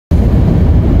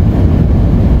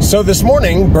So this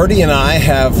morning, Birdie and I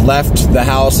have left the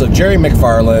house of Jerry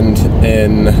McFarland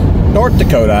in North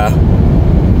Dakota,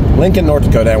 Lincoln, North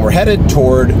Dakota, and we're headed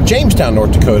toward Jamestown,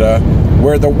 North Dakota,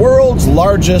 where the world's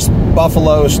largest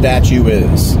buffalo statue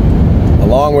is,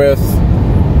 along with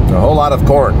a whole lot of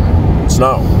corn and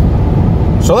snow.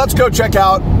 So let's go check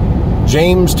out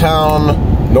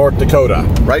Jamestown, North Dakota.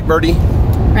 Right, Birdie?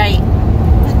 Right.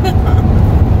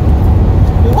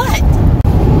 What?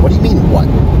 What do you mean, what?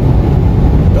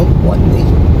 Don't what me.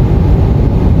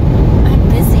 I'm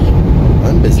busy.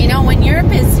 I'm busy. You know, when you're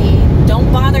busy, don't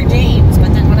bother James. But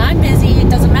then when I'm busy, it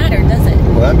doesn't matter, does it?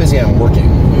 When I'm busy, I'm working.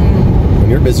 When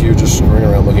you're busy, you're just screwing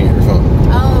around looking at your phone.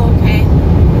 Oh, okay.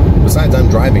 Besides, I'm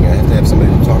driving. I have to have somebody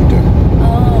to talk to.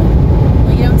 Oh,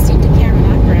 well, you don't seem to care when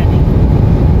I'm driving.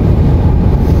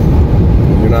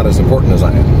 You're not as important as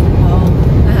I am. Oh.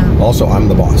 Also, I'm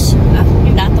the boss.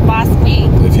 You're not the boss of me.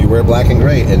 If you wear black and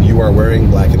gray, and you are wearing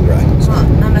black and gray. So.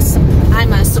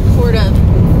 I'm a supportive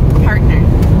partner.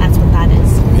 That's what that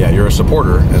is. Yeah, you're a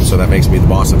supporter, and so that makes me the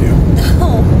boss of you.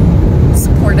 No.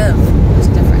 Supportive. There's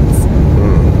a difference.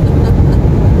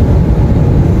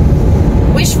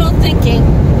 Wishful thinking.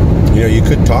 You know, you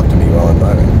could talk to me while I'm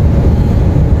driving.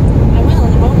 I will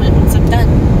in a moment once I'm done.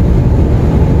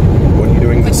 What are you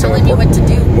doing that's so important? Telling you what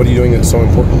to do. What are you doing that's so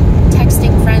important?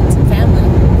 Texting friends and family.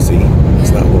 See?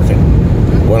 It's not working.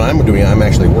 What I'm doing, I'm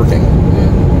actually working.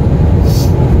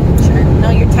 Sure. No,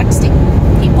 you're texting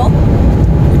people.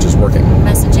 Which is working.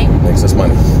 Messaging. Makes us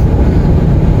money.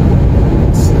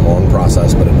 It's a long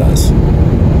process, but it does.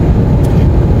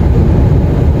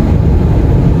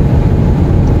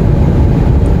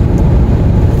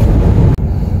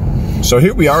 So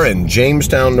here we are in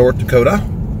Jamestown, North Dakota.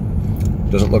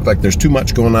 Doesn't look like there's too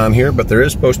much going on here, but there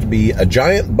is supposed to be a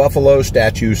giant buffalo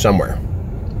statue somewhere.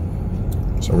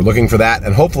 So we're looking for that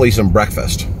and hopefully some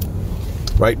breakfast.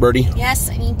 Right, Birdie? Yes,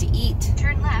 I need to eat.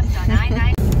 Turn left on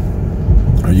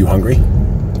I-9. Are you hungry?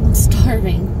 I'm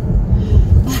starving.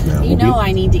 Yeah, You know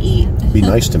I need to eat. Be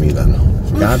nice to me then.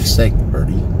 For God's sake,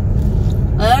 Birdie.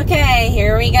 Okay,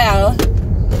 here we go.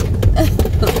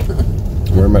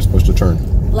 Where am I supposed to turn?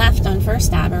 Left on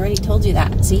first tab. I already told you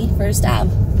that. See? First tab.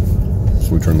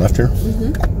 So we turn left here?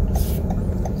 Mm-hmm.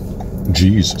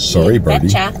 Jeez, sorry, Birdie.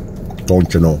 Betcha.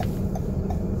 Don't you know?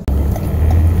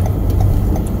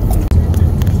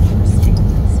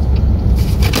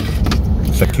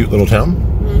 It's a cute little town.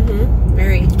 Mm-hmm.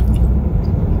 Very.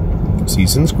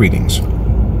 Season's greetings.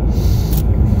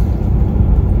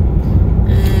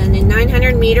 And in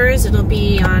 900 meters, it'll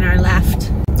be on our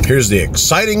left. Here's the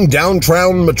exciting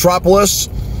downtown metropolis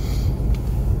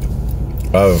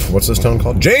of, what's this town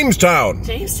called? Jamestown!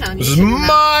 Jamestown. This is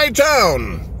my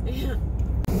town! Yeah.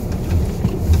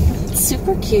 It's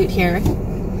super cute here.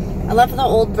 I love the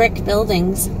old brick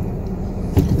buildings.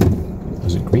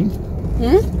 Is it green?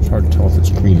 Hmm? It's hard to tell if it's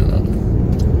green or not.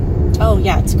 Oh,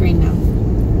 yeah, it's green now.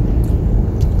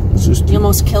 It's just, You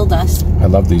almost killed us. I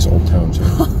love these old towns here.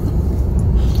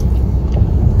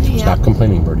 Yeah. Stop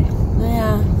complaining, Birdie.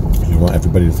 Yeah. You want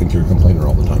everybody to think you're a complainer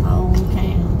all the time. Oh,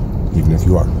 okay. Even if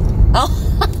you are. Oh.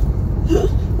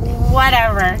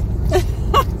 Whatever.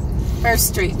 First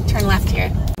Street. Turn left here.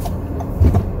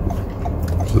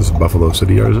 So this is Buffalo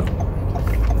City, or is it?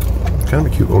 Kind of a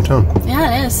cute little town.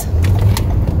 Yeah, it is.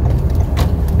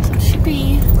 So it should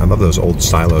be. I love those old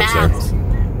silos there.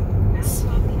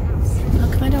 How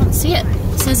come I don't see it?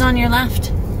 It says on your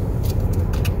left.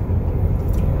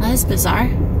 That is bizarre.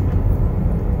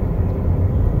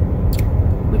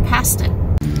 We passed it.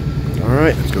 All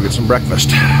right, let's go get some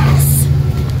breakfast. Yes.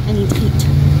 I need to eat.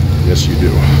 Yes, you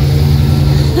do.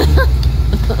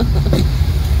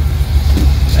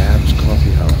 Ab's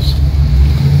Coffee House.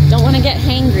 Don't want to get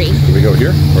hangry. Do we go here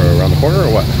or around the corner or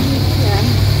what? Yeah.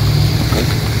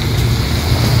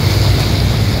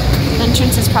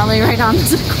 Entrance is probably right on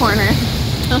the corner.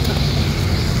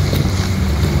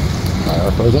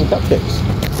 Earphones and cupcakes.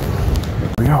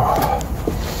 Here we go.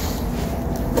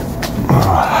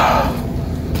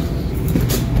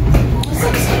 This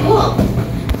looks cool.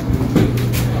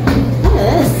 Look at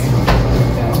this.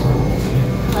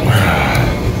 Like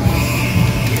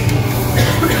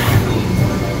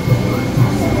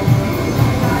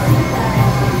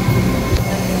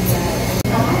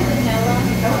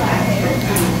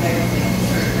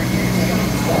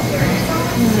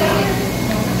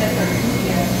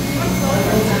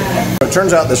It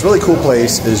turns out this really cool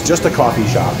place is just a coffee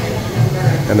shop,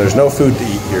 and there's no food to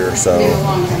eat here, so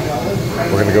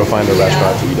we're gonna go find a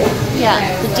restaurant to eat at.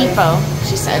 yeah, the depot,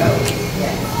 she said.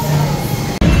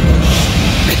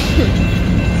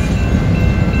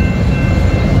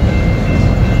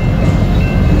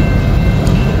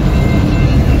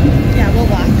 Yeah, we'll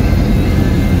walk.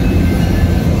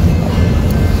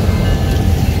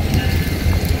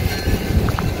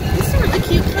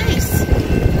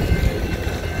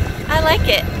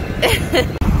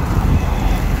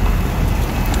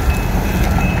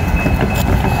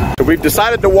 So we've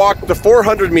decided to walk the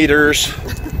 400 meters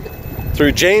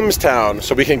through Jamestown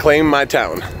so we can claim my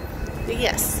town.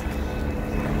 Yes.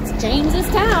 It's James's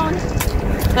town.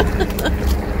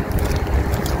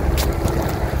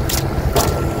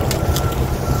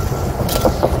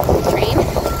 Train?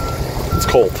 It's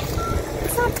cold.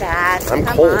 It's not bad. I'm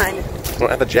Come cold. on. I don't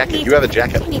have a jacket. You have a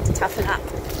jacket. You need to toughen up.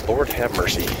 Lord have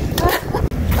mercy.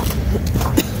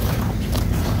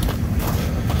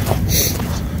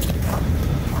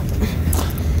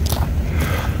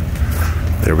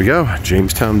 There we go,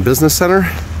 Jamestown Business Center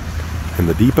and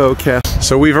the Depot Cafe.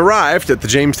 So we've arrived at the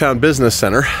Jamestown Business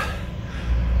Center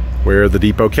where the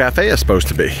Depot Cafe is supposed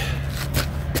to be.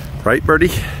 Right, Birdie?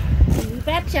 You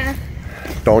betcha.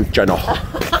 Don't you know?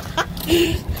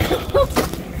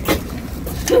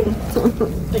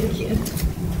 Thank you.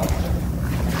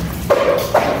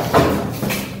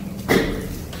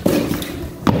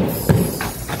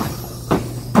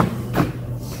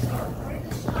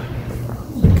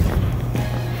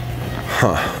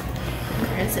 Huh.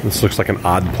 Where is it? This looks like an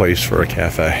odd place for a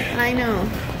cafe. I know.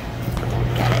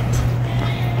 Don't get it.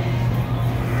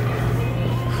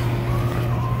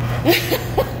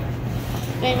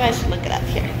 Maybe I should look it up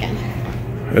here again.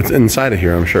 It's inside of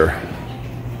here, I'm sure.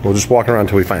 We'll just walk around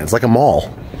until we find it. It's like a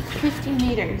mall. 50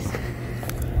 meters. It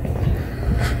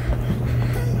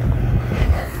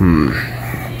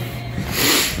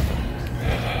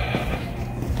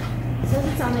says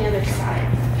it's on the other side.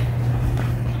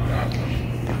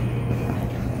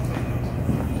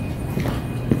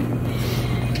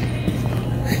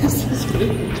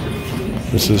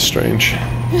 This is strange.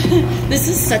 This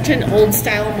is such an old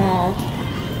style mall.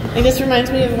 Like, this reminds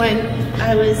me of when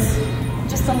I was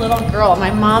just a little girl.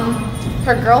 My mom,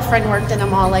 her girlfriend worked in a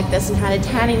mall like this and had a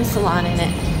tanning salon in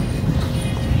it.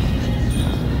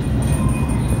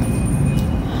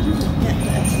 Get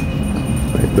this.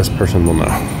 Right, this person will know.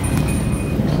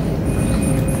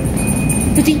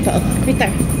 The Depot, right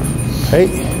there. Hey,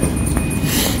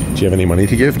 do you have any money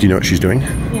to give? Do you know what she's doing?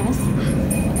 Yes.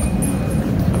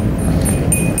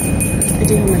 I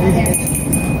do have money to give.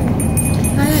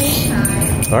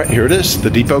 Hi. All right, here it is, the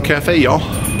Depot Cafe, y'all.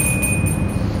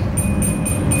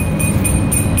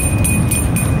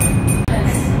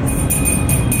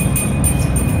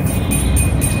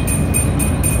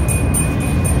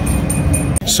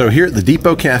 So here at the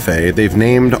Depot Cafe, they've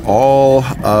named all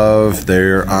of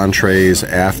their entrees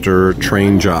after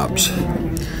train jobs.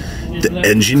 The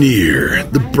engineer,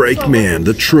 the brakeman,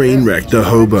 the train wreck, the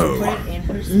hobo,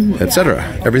 etc.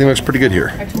 Everything looks pretty good here.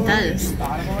 It does.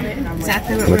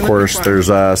 Exactly what And of course, there's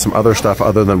some other stuff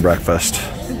other than breakfast.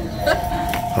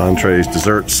 Entrees,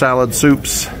 desserts, salads,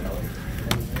 soups,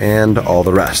 and all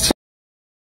the rest.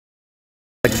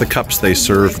 Like the cups they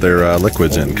serve their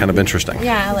liquids in, kind of interesting.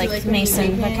 Yeah, like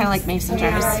mason. They're kind of like mason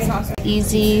jars.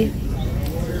 Easy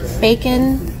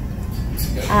bacon,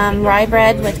 rye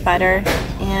bread with butter,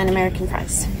 and American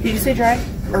fries. Did you say dry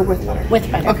or with butter?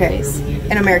 With butter, Okay. please.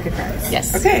 And American fries.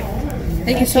 Yes. Okay.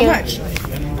 Thank you so much.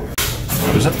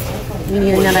 What is it? We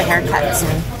need another haircut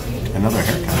soon. Another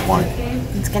haircut. Why?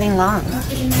 It's getting long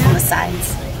on the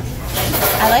sides.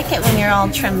 I like it when you're all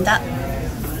trimmed up.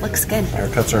 Looks good.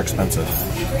 Haircuts are expensive.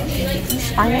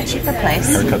 Find a cheaper place.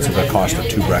 Haircuts are the cost of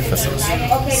 2 breakfasts.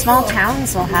 Small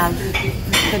towns will have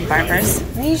good barbers.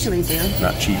 They usually do.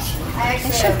 Not cheap.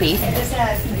 They should be.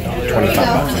 $25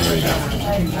 right now.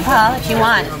 Well, if you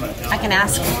want, I can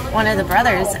ask one of the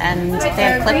brothers, and they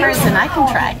have clippers, and I can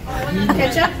try.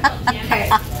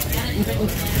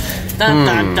 Dun,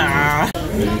 dun, dun.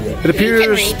 It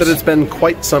appears that it's been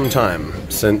quite some time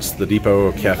since the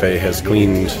Depot Cafe has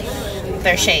cleaned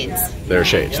They're shades. their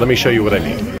shades. Let me show you what I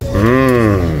mean.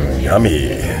 Mmm,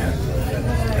 yummy.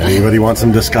 Anybody want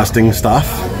some disgusting stuff?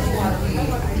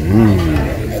 Mmm.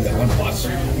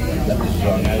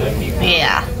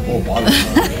 Yeah.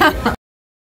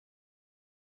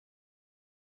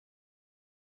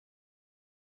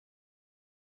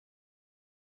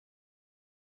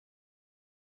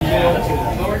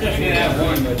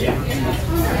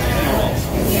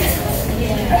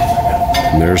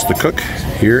 And there's the cook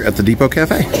here at the Depot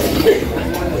Cafe.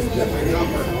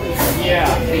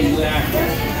 Yeah,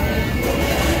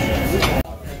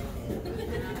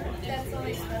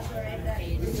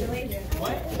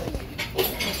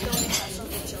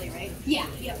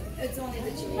 it's only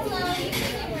the chili.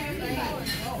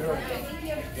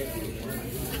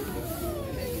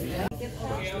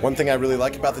 One thing I really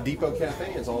like about the Depot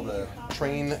Cafe is all the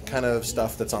train kind of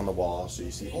stuff that's on the wall. So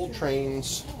you see old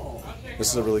trains. This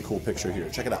is a really cool picture here.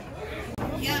 Check it out.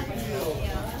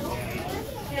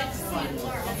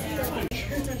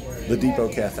 the Depot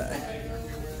Cafe.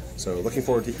 So looking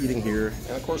forward to eating here.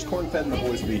 And of course, Corn Fed and the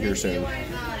boys will be here soon.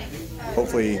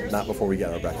 Hopefully not before we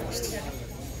get our breakfast.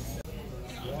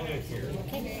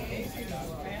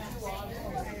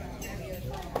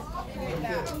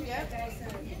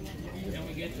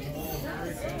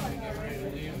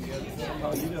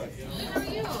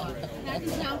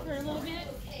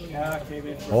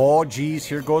 Oh geez,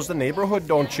 here goes the neighborhood,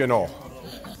 don't you know?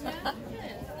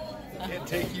 Can't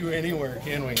take you anywhere,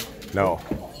 can we? No.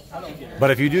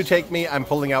 But if you do take me, I'm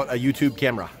pulling out a YouTube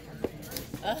camera.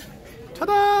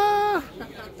 Ta-da!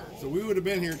 So we would have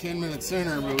been here 10 minutes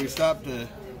sooner, but we stopped to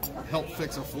help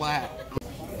fix a flat.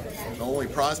 The only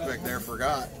prospect there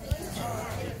forgot.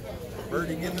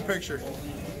 Birdie, get in the picture.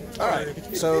 All right,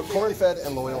 so Corn Fed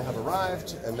and Loyal have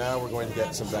arrived, and now we're going to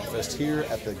get some breakfast here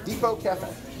at the Depot Cafe.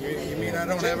 You mean I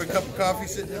don't have a cup of coffee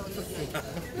sitting there?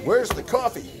 Where's the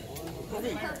coffee?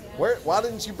 Why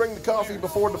didn't you bring the coffee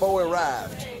before the boy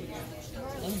arrived?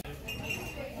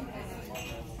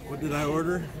 What did I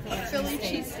order? Philly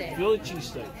cheesesteak. Philly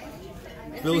cheesesteak.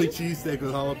 Philly cheesesteak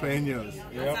with jalapenos.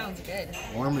 That sounds good.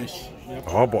 Warmish. Yep.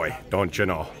 Oh boy, don't you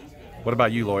know. What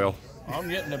about you, Loyal? I'm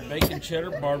getting a bacon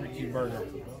cheddar barbecue burger.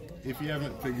 If you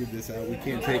haven't figured this out, we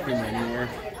can't take him anywhere.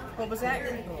 What was that?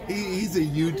 He's a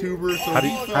YouTuber, so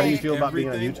How do you feel about being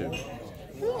on everything. YouTube?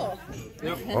 Cool.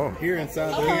 Yep. Oh. Here in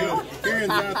South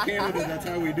Canada, that's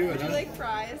how we do it. Would you like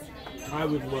fries? I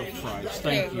would love fries.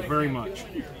 Thank you very much.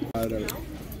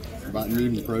 About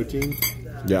needing protein.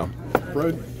 Yeah.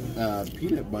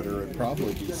 Peanut butter would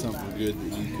probably be something good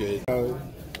that you could.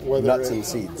 Whether Nuts and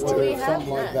seeds. Whether We it's have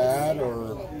something like nuts. that,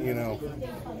 or you know,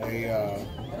 We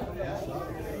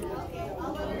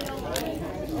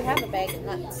have a bag of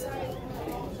nuts.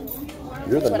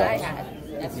 You're the That's what I nut. had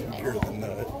yesterday. you're the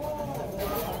nut.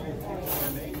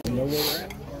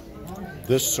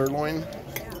 This sirloin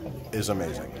is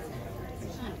amazing.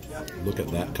 Look at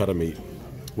that cut of meat.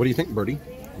 What do you think, Birdie?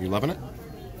 You loving it?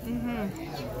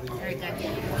 Very good.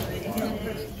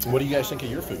 What do you guys think of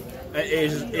your food? It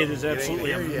is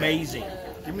absolutely amazing.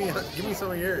 Give me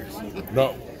some of yours.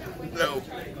 No. No.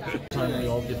 Time we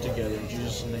all get together in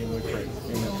Jesus' name we pray.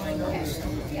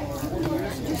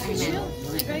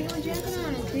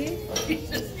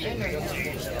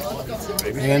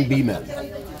 And B men,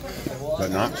 but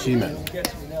not C men.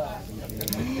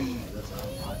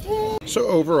 So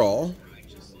overall,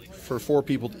 for 4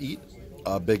 people to eat,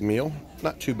 a big meal,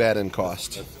 not too bad in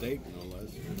cost. Steak, no less.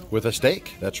 With a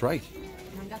steak, that's right.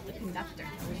 I got the conductor.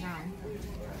 I was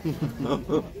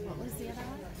wrong. What was the other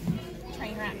one?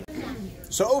 Train wreck.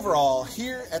 So overall,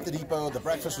 here at the Depot, the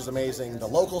breakfast was amazing. The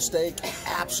local steak,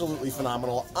 absolutely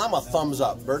phenomenal. I'm a thumbs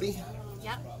up. Birdie,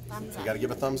 Yep, thumbs you up. got to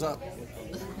give a thumbs up.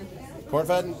 Corn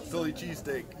Fed? Philly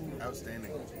cheesesteak,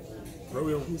 outstanding.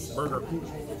 Royal burger.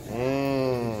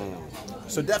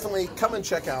 So definitely come and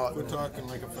check out We're talking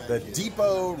like a fat the kid.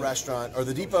 Depot restaurant, or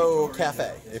the Depot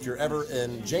Cafe, if you're ever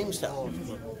in Jamestown,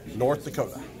 North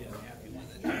Dakota.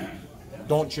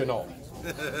 Don't you know?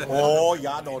 Oh,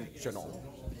 yeah, don't you know?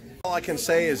 All I can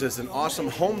say is it's an awesome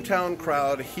hometown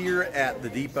crowd here at the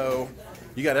Depot.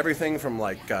 You got everything from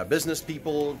like business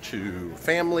people to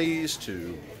families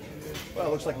to, well,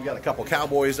 it looks like we got a couple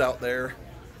cowboys out there.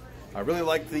 I really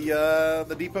like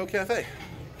the Depot Cafe.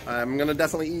 I'm gonna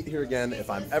definitely eat here again if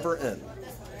I'm ever in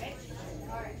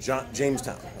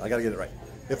Jamestown. I gotta get it right.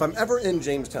 If I'm ever in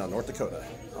Jamestown, North Dakota,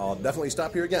 I'll definitely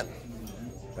stop here again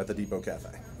at the Depot Cafe.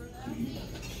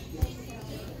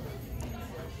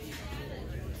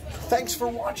 Thanks for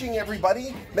watching,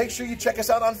 everybody. Make sure you check us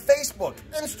out on Facebook,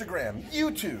 Instagram,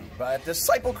 YouTube,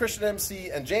 Disciple Christian MC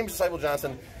and James Disciple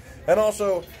Johnson, and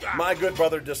also my good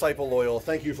brother Disciple Loyal.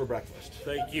 Thank you for breakfast.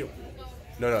 Thank you.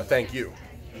 No, thank you.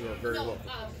 You are very welcome.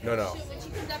 No. When she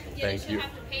comes up again, Thank she'll you.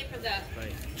 have to pay for the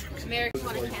American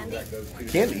candy.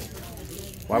 Candy?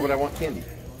 Why would I want candy?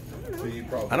 So you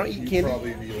probably, I don't eat you'd candy.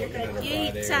 Probably be looking at a You Friday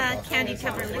eat or possibly candy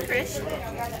covered licorice.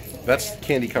 That's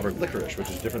candy-covered licorice, which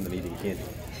is different than eating candy.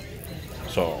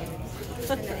 So,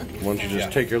 why don't you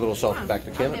just take your little self back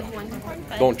to I'll Canada? give one to Corn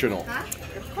Fed. Don't you know?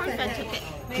 Corn Fed took it.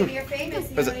 Maybe you're famous.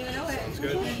 You Is don't it? even know it. That's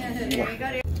good. There you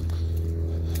go.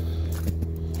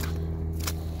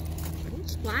 Don't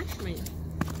splash me.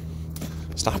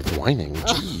 Stop whining,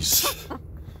 jeez.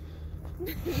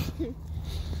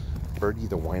 Birdie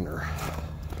the whiner.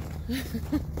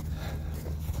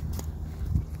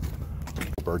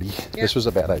 Birdie, this was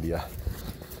a bad idea.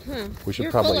 We should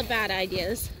You're probably full of bad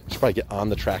ideas. get on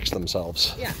the tracks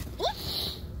themselves. Yeah.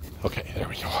 Okay, there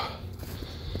we go.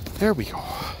 There we go.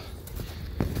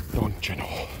 Don't you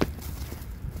know?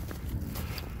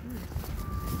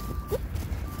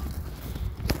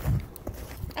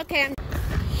 Okay.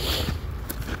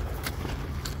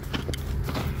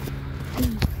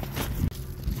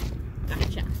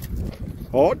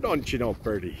 Oh, don't you know,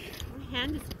 Birdie? My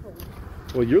hand is cold.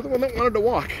 Well, you're the one that wanted to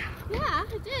walk. Yeah, I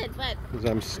did, but As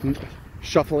I'm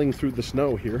shuffling through the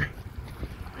snow here.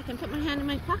 I can put my hand in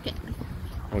my pocket.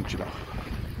 Don't you know?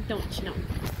 Don't you know?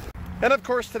 And of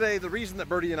course today, the reason that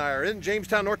Birdie and I are in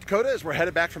Jamestown, North Dakota is we're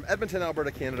headed back from Edmonton,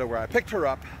 Alberta, Canada, where I picked her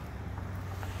up.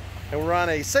 And we're on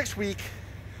a 6-week,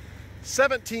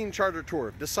 17 charter tour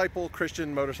of Disciple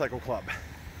Christian Motorcycle Club.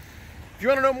 If you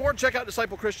want to know more, check out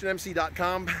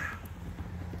DiscipleChristianMC.com.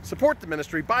 Support the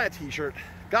ministry, buy a t-shirt.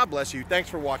 God bless you. Thanks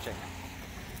for watching.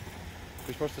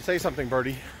 You're supposed to say something,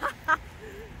 Birdie.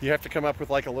 You have to come up with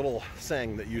like a little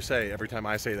saying that you say every time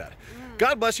I say that.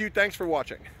 God bless you. Thanks for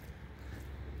watching.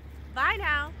 Bye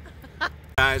now.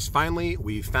 Guys, finally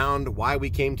we found why we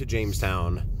came to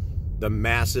Jamestown. The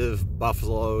massive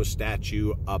buffalo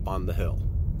statue up on the hill.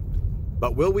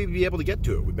 But will we be able to get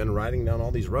to it? We've been riding down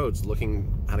all these roads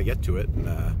looking how to get to it, and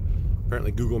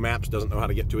apparently Google Maps doesn't know how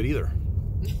to get to it either.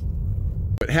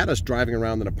 It had us driving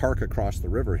around in a park across the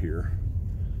river here.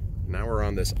 Now we're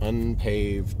on this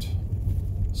unpaved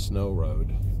snow road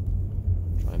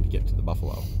trying to get to the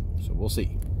buffalo. So we'll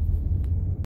see.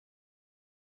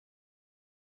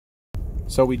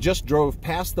 So we just drove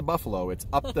past the buffalo. It's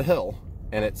up the hill,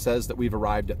 and it says that we've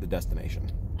arrived at the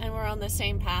destination. And we're on the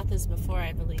same path as before,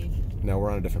 I believe. No,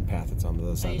 we're on a different path. It's on the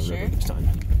other side of the river sure? this time.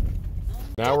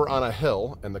 Now we're on a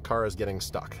hill, and the car is getting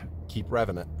stuck. Keep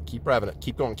revving it. Keep revving it.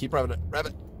 Keep going. Keep revving it. Rev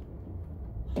it.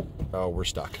 Oh, we're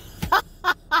stuck.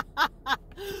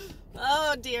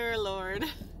 Oh, dear Lord.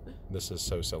 This is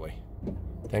so silly.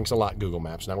 Thanks a lot, Google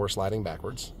Maps. Now we're sliding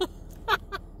backwards.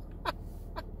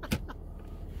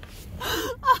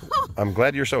 I'm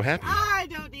glad you're so happy. I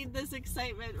don't need this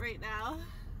excitement right now.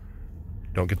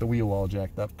 Don't get the wheel all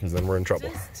jacked up, because then we're in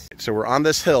trouble. So we're on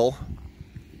this hill,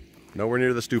 nowhere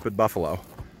near the stupid buffalo.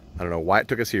 I don't know why it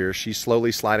took us here. She's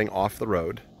slowly sliding off the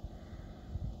road.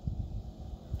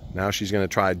 Now she's going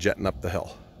to try jetting up the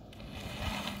hill.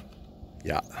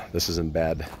 Yeah, this isn't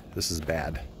bad. This is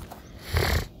bad.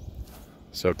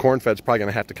 So Cornfed's probably going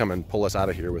to have to come and pull us out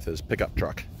of here with his pickup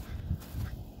truck.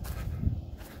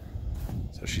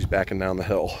 So she's backing down the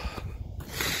hill.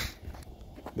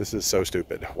 This is so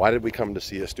stupid. Why did we come to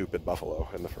see a stupid buffalo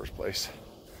in the first place?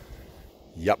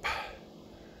 Yup.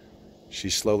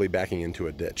 She's slowly backing into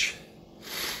a ditch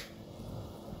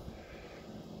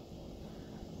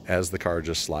as the car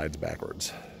just slides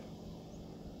backwards.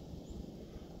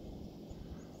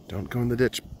 Don't go in the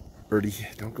ditch, Birdie.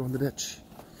 Don't go in the ditch.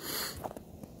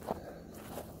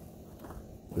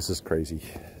 This is crazy.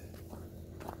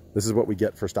 This is what we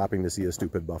get for stopping to see a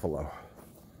stupid buffalo.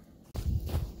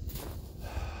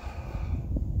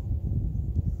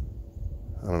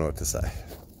 I don't know what to say.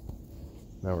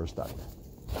 Now we're stuck.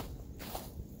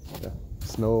 Yeah.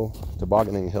 Snow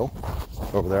tobogganing hill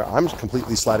over there. I'm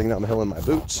completely sliding down the hill in my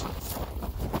boots.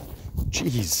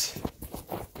 Jeez.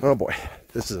 Oh boy,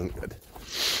 this isn't good.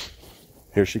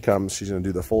 Here she comes. She's going to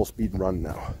do the full speed run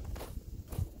now.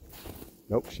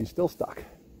 Nope, she's still stuck.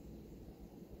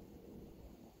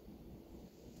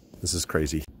 This is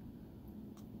crazy.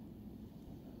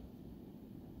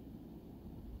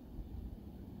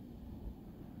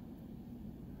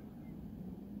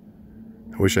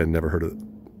 I wish I had never heard of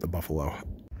the buffalo.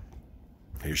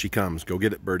 Here she comes. Go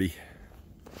get it, Birdie.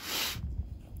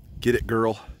 Get it,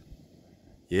 girl.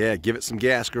 Yeah, give it some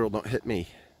gas, girl. Don't hit me.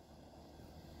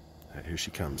 All right, here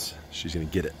she comes. She's gonna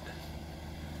get it.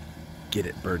 Get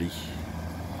it, Birdie.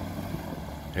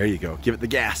 There you go. Give it the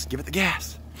gas. Give it the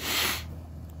gas.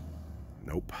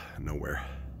 Nope, nowhere.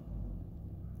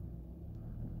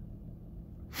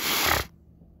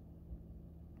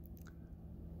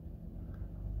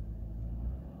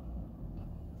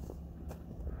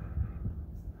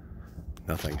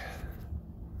 Nothing.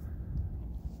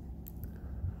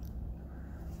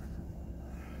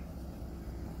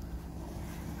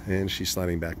 And she's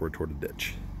sliding backward toward a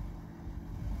ditch.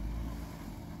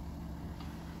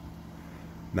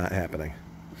 Not happening.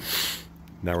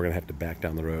 Now we're gonna have to back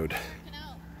down the road.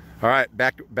 All right,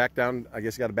 back down. I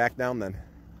guess you gotta back down then.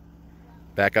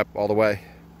 Back up all the way.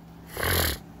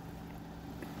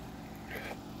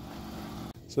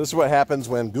 So this is what happens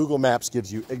when Google Maps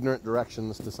gives you ignorant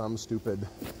directions to some stupid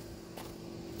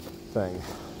thing.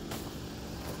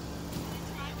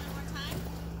 Try one more time?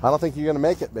 I don't think you're gonna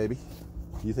make it, baby.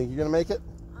 You think you're gonna make it?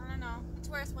 I don't know. It's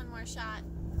worth one more shot.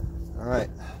 All right.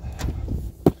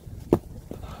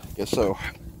 Guess so.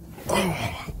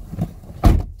 Oh.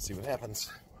 See what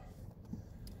happens.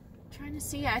 I'm trying to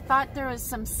see. I thought there was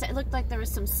some. It looked like there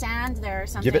was some sand there or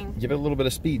something. Give it a little bit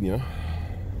of speed, you know.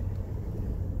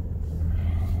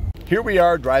 Here we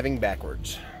are driving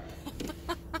backwards.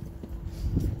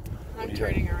 I'm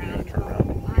turning around. You're gonna turn around.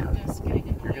 I'm just getting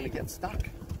annoyed. You're gonna get stuck.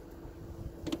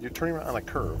 You're turning around on a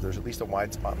curve. There's at least a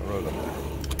wide spot in the road over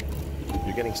there.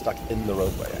 You're getting stuck in the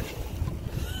roadway, actually.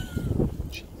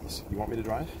 Jeez. You want me to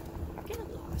drive? I'm getting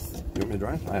lost. You want me to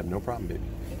drive? I have no problem, baby.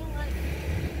 You know what?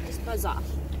 Just buzz off.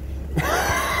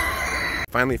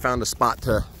 Finally found a spot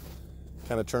to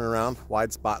kind of turn around.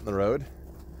 Wide spot in the road.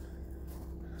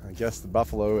 I guess the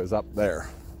buffalo is up there.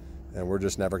 And we're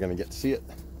just never going to get to see it.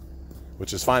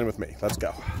 Which is fine with me. Let's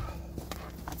go.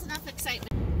 That's enough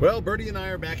excitement. Well, Birdie and I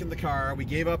are back in the car. We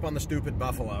gave up on the stupid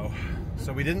buffalo.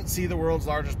 So we didn't see the world's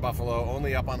largest buffalo,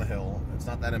 only up on a hill. It's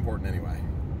not that important anyway.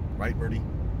 Right, Birdie?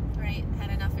 Right, had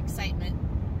enough excitement.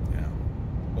 Yeah.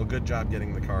 Well, good job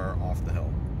getting the car off the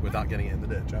hill without getting it in the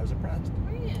ditch. I was impressed.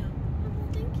 Were you?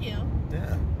 Oh, thank you.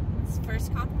 Yeah. It's the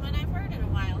first compliment I've heard in a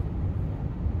while.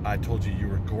 I told you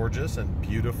were gorgeous and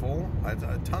beautiful. I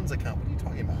tons of compliments.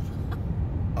 What are you talking about?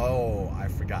 Oh, I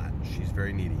forgot. She's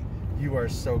very needy. You are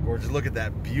so gorgeous. Look at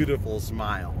that beautiful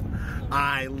smile.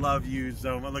 I love you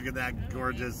so much. Look at that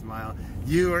gorgeous smile.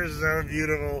 You are so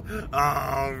beautiful.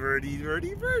 Oh, Birdie,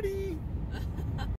 Birdie, Birdie.